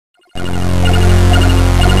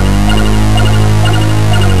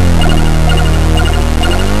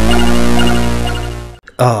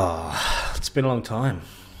Oh, it's been a long time.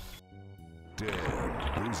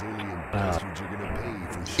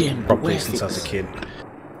 Damn, Probably since I was a kid.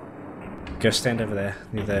 Go stand over there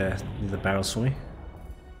near the barrels for me.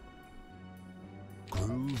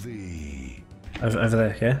 Groovy. Over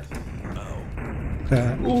there, yeah.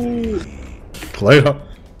 Later.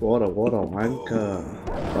 What a wanker.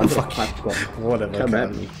 Whatever. Come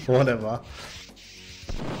at me. Whatever.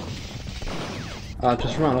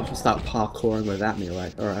 Just run off and start parkouring without me,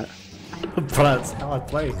 like, alright. But that's how I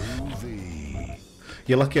play.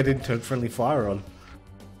 You're lucky I didn't turn friendly fire on.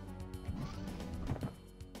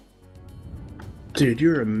 Dude,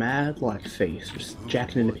 you're a mad, like, thief, just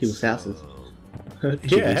jacking into people's houses.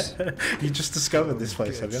 Yeah, you just discovered this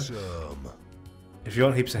place, have you? If you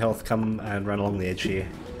want heaps of health, come and run along the edge here.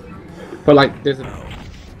 But, like, there's a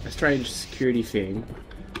strange security thing,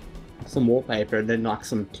 some wallpaper, and then, like,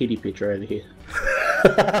 some titty picture over here.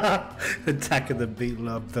 Attacking the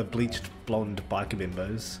bleached blonde biker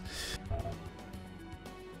bimbos.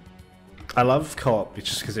 I love co-op, it's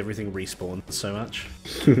just because everything respawns so much.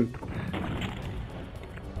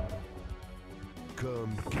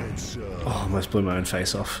 Come get some. Oh, almost blew my own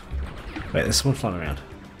face off. Wait, there's someone flying around.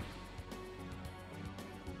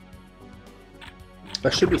 I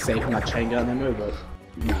should be safe in my chain gun ammo, but...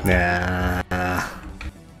 Nah.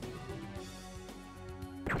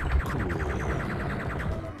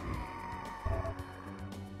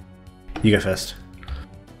 You go first.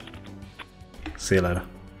 See you later.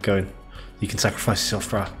 Go in. You can sacrifice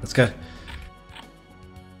yourself, bruh. Let's go.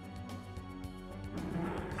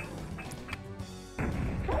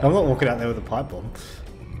 I'm not walking out there with a pipe bomb.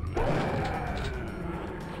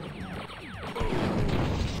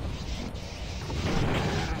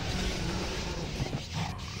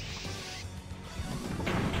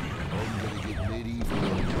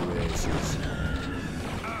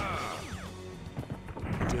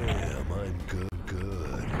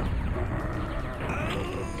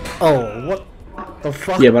 Oh, what the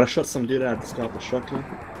fuck? Yeah, but I shot some dude out of the sky with a shotgun.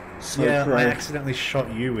 So yeah, great. I accidentally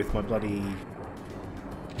shot you with my bloody...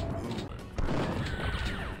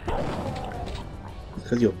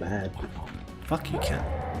 Because you're bad. Fuck you, cat.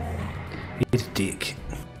 You're a dick.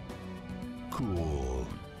 Cool.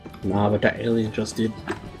 Nah, but that alien just did.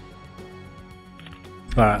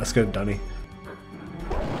 Alright, let's go to Dunny.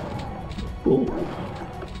 Ooh.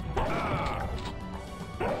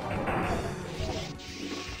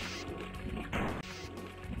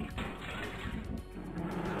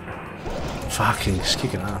 Fucking just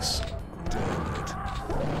kicking ass.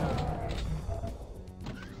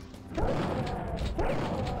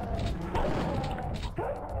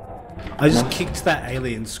 I just kicked that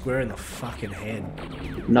alien square in the fucking head.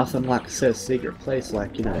 Nothing like a secret place,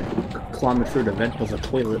 like, you know, climbing through the vent of a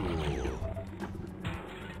toilet.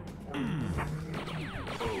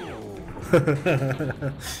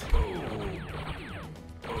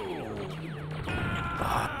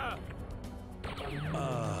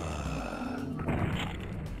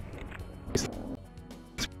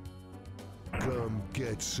 Come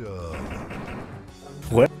get some.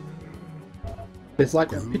 What? There's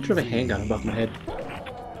like a picture of a handgun above my head.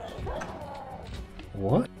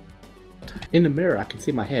 What? In the mirror, I can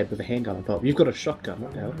see my head with a handgun on top. You've got a shotgun,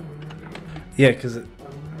 what the hell? Yeah, because it...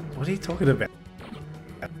 What are you talking about?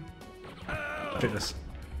 Goodness.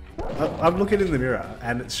 I'm looking in the mirror,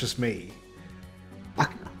 and it's just me. I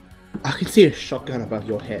can see a shotgun above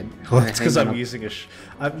your head. Well, it's because I'm using a...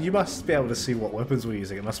 you must be able to see what weapons we're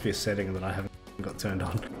using. It must be a setting that I haven't got turned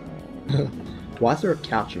on. Why is there a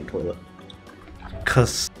couch in the toilet?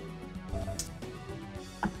 Because...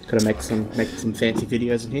 Could I make some fancy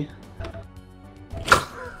videos in here?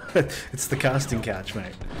 it's the casting couch,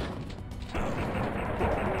 mate.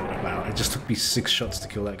 Wow, it just took me 6 shots to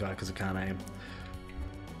kill that guy because I can't aim.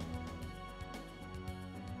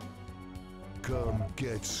 Come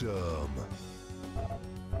get some.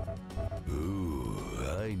 Ooh,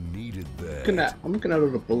 I needed that. I'm looking at all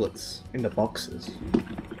the bullets in the boxes.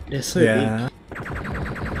 They're so Yeah. big.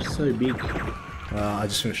 They're so big. I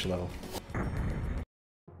just finished the level.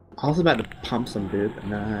 I was about to pump some dude, but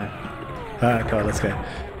nah. Alright, come on, let's go.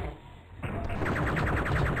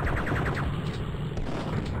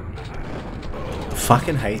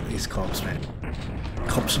 Fucking hate these cops, man.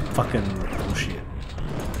 Cops are fucking bullshit.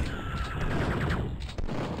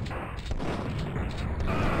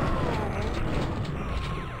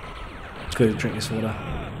 Let's go drink this water.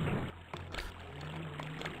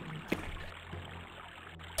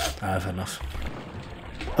 I've had enough.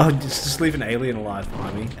 Oh, just leave an alien alive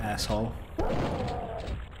behind me, asshole.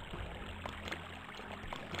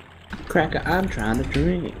 Cracker, I'm trying to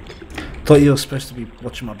drink. Thought you were supposed to be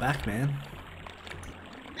watching my back, man.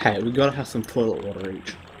 Hey, we gotta have some toilet water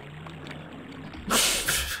each.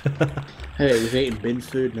 Hey, we've eaten bin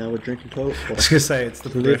food, now we're drinking toilet water. I was gonna say, it's the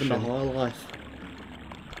Living the progression. high life.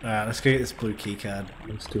 Alright, let's go get this blue key card.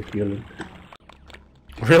 I'm still feeling.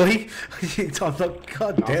 Really? I'm not,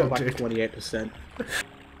 god I was damn, like dude. 28%.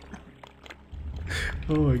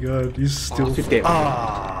 Oh my god, you still... Oh, 50.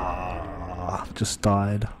 just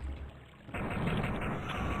died.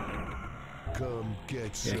 Come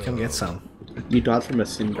get some. Yeah, come get some. You died from a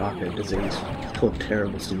symbiotic disease. It's called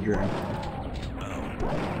terrible syndrome.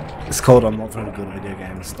 It's called I'm not very good at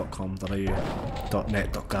videogames.com.au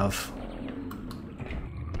 .net.gov.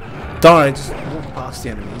 Don't worry, just walk past the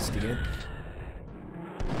enemies, dude.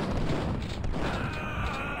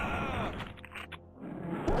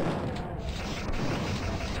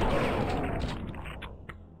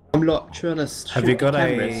 I'm not trying to. Have you got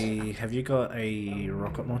a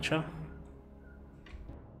rocket launcher?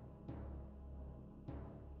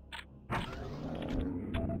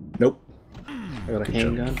 Nope. I got a Good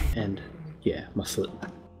handgun and yeah, my foot.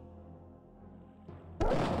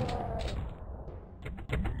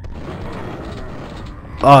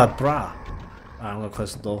 Oh, brah. I'm gonna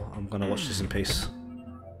close the door. I'm gonna watch this in peace.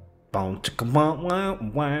 Boom chicka wah wah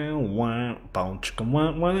wah wah. Boom chicka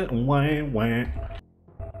wah wah wah wah.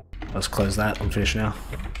 Let's close that. I'm finished now.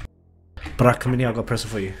 Brah, come in here. I've got a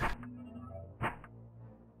present for you.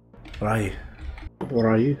 Where are you? What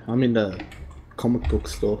are you? I'm in the comic book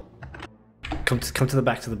store. Come to the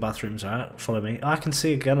back to the bathrooms, alright? Follow me. Oh, I can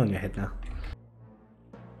see a gun on your head now.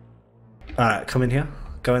 Alright, come in here.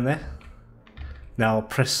 Go in there. Now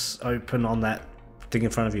press open on that thing in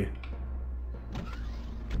front of you.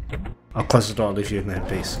 I'll close the door, I'll leave you in there in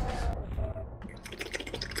peace.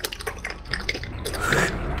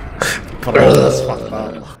 But that's fucked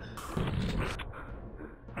up.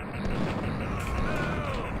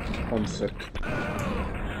 1 sec.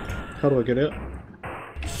 How do I get out?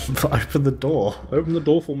 Open the door. Open the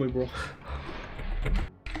door for me, bro.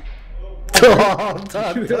 Oh, I'm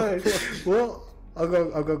done. What?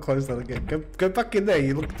 I'll go close that again. Go back in there.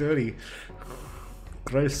 You look dirty.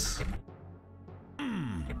 Gross.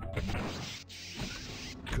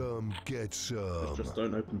 Come get some. Just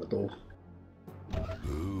don't open the door.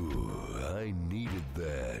 Ooh, I needed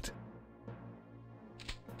that.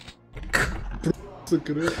 Look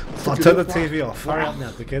at it. I'll turn the TV off. Hurry up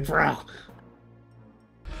now, dickhead.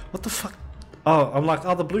 What the fuck? Oh, I'm like,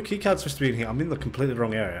 oh, the blue keycard's supposed to be in here. I'm in the completely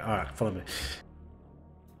wrong area. Alright, follow me.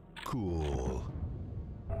 Cool.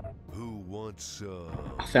 Who wants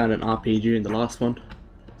some? I found an RPG in the last one.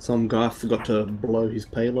 Some guy forgot to blow his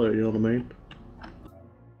payload, you know what I mean?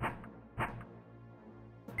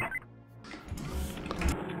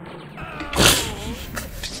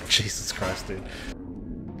 Jesus Christ, dude.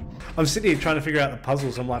 I'm sitting here trying to figure out the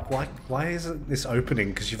puzzles. I'm like, why isn't this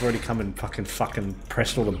opening? Because you've already come and fucking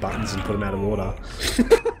pressed all the buttons and put them out of order. I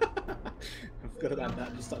forgot about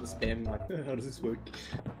that, just started spamming like, how does this work?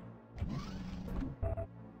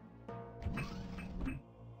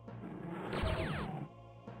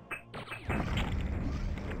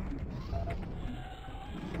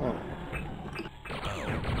 Oh.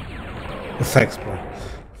 Thanks, bro.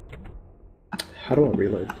 How do I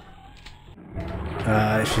reload?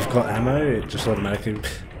 If you've got ammo, it just automatically...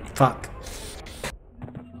 Fuck.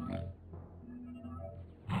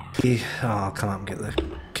 Oh, I'll come up and get the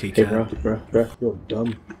key Hey card. bro, you're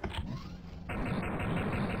dumb.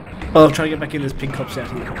 Oh, I'm trying to get back in. There's pink cops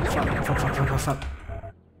out here. Fuck.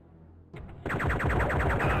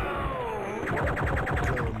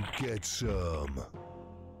 Come get some.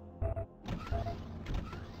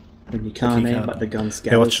 When you can't aim, card. but the gun Yeah,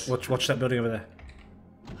 scatters. watch that building over there.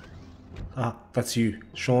 Ah, that's you.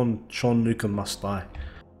 Sean Nukem must die.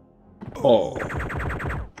 Oh.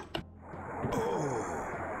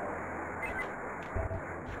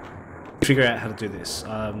 Figure out how to do this.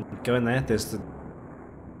 Go in there. There's the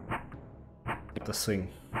thing.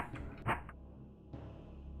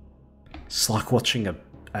 It's like watching an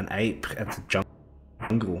ape at the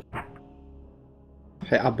jungle.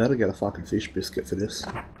 Hey, I better get a fucking fish biscuit for this.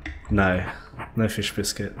 No fish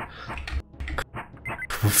biscuit.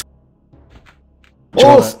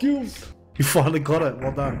 Oh, skills! You finally got it.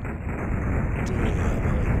 Well done.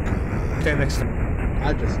 Stand next to me.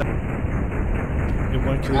 It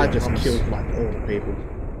won't kill you, I just promise. killed like all the people.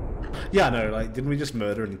 Yeah, I know. Like, didn't we just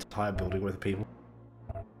murder an entire building worth of people?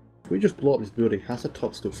 We just blew up this building. How's the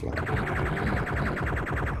top still flying?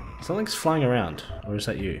 Something's flying around, or is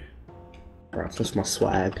that you? Alright, it's just my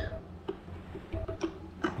swag.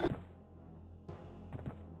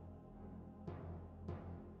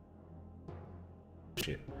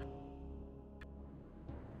 Shit.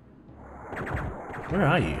 Where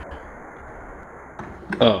are you?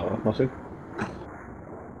 Oh, nothing.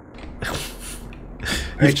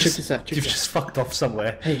 Hey, check this out. You've just fucked off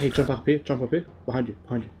somewhere. Hey, jump up here, behind you.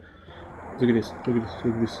 Look at this.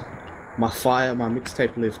 My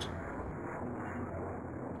mixtape lived.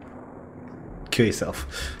 Kill yourself.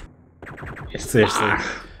 Yes. Seriously.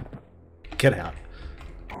 Get out.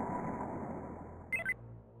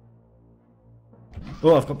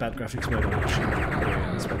 Oh, I've got bad graphics mode on.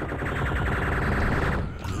 That's better.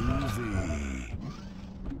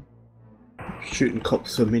 Shooting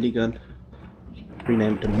cops with a minigun.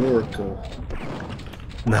 Renamed to Miracle.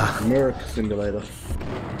 Nah. Miracle Simulator.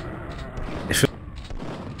 If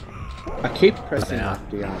I keep pressing like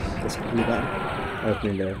this blue button.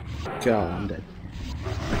 Opening there. God, I'm dead.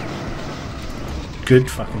 good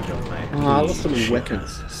fucking job, mate. Oh, I lost some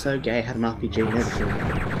weapons. So gay, had an RPG and everything.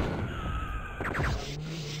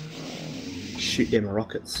 Shoot them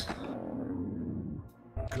rockets.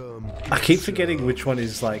 I keep forgetting which one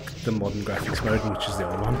is like the modern graphics mode and which is the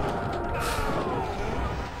old one.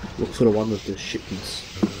 Look for the one with the shipments.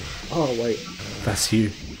 Oh wait, That's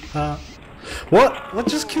you. What? What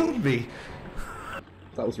just killed me?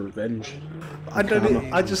 that was revenge. I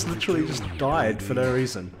don't. I just literally just died for no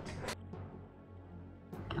reason.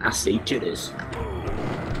 I see jitters.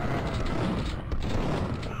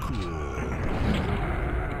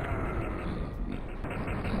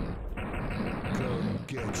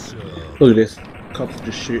 Look at this. Cops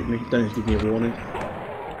just shoot me. Don't even give me a warning.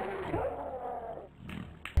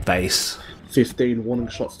 Base. 15 warning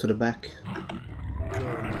shots to the back.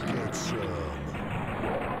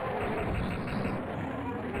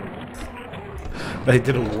 They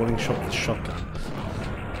did a warning shot with a shotgun.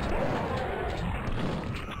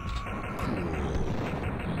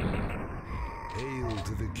 Hail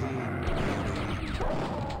to the king.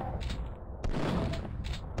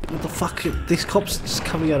 What the fuck? These cops are just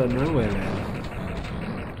coming out of nowhere,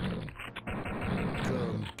 man.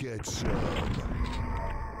 Come get some.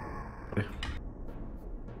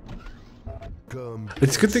 Come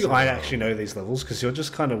It's a good thing I actually know these levels because you're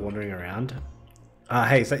just kind of wandering around.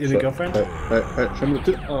 Hey, is that your new girlfriend? Show me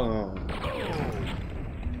the oh.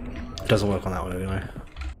 Doesn't work on that one anyway.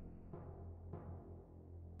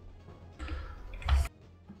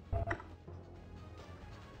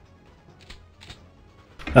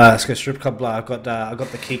 Let's go strip club. I got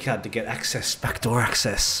the key card to get access, backdoor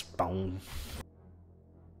access. Boom.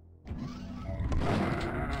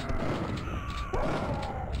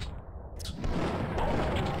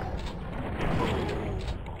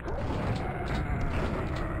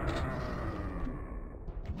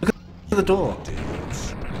 Look at the door.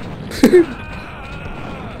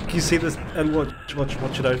 Can you see this? And watch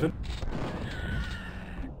it open.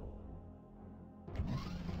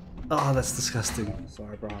 Oh, that's disgusting.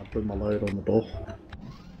 Sorry, bro. I blew my load on the door.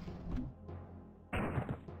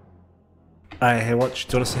 Hey, watch.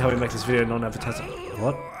 Do you want to see how we make this video non-advertising?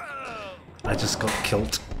 What? I just got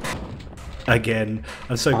killed. Again.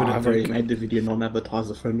 I'm so good at I've already made the video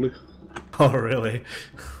non-advertiser friendly. Oh, really?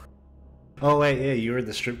 Oh, wait, yeah, you were in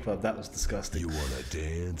the strip club. That was disgusting. You wanna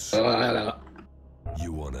dance?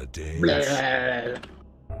 You wanna dance?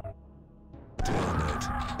 Damn it.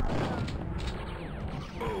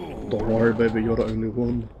 Don't worry, baby, you're the only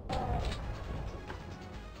one.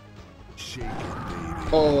 Shake it, baby.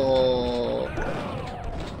 Oh,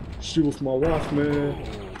 she was my wife, man.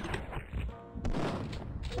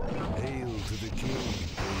 Hail to the king,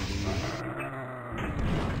 baby.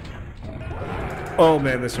 Oh,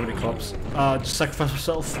 man, there's so many cops. Just sacrifice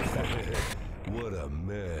myself. What a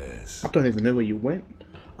mess. I don't even know where you went.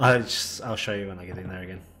 I'll show you when I get in there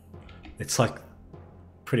again. It's like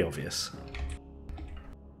pretty obvious.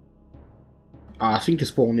 I think this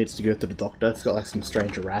ball needs to go to the doctor. It's got like some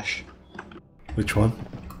strange rash. Which one?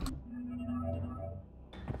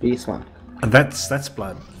 This one. And that's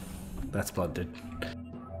blood. That's blood, dude.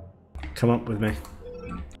 Come up with me.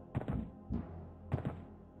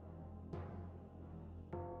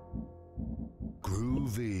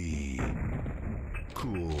 Groovy.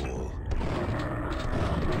 Cool.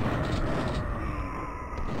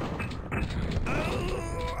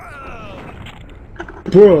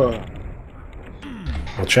 Bruh.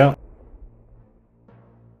 Watch out.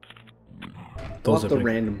 Doors What the opening.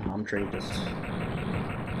 random palm tree just...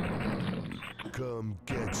 Come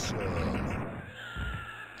get some.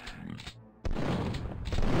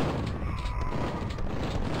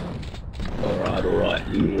 Alright.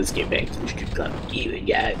 Let's get back to the strip club. Here we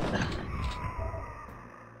go.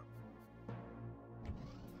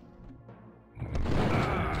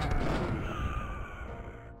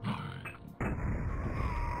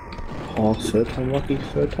 Oh, third time lucky.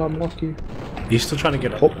 You still trying to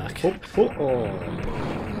get up Hop, back? hop, hop. Oh.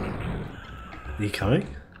 Are you coming?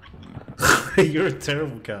 You're a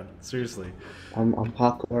terrible cunt. Seriously. I'm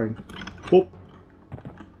parkouring. Hop.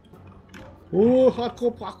 Oh,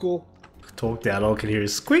 hardcore parkour. Talk down. All I can hear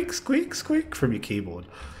is squeak, squeak, squeak from your keyboard.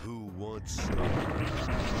 Who wants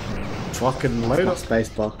Fucking Load load up up.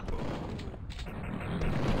 spacebar.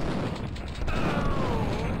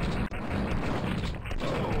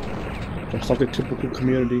 Just like a typical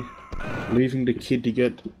community, leaving the kid to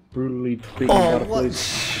get brutally beaten Oh, out of what police.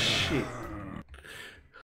 shit.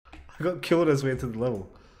 I got killed as we entered the level.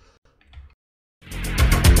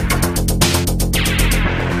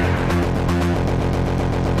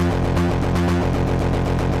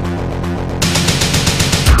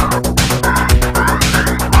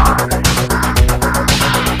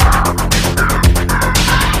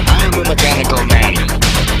 I am a mechanical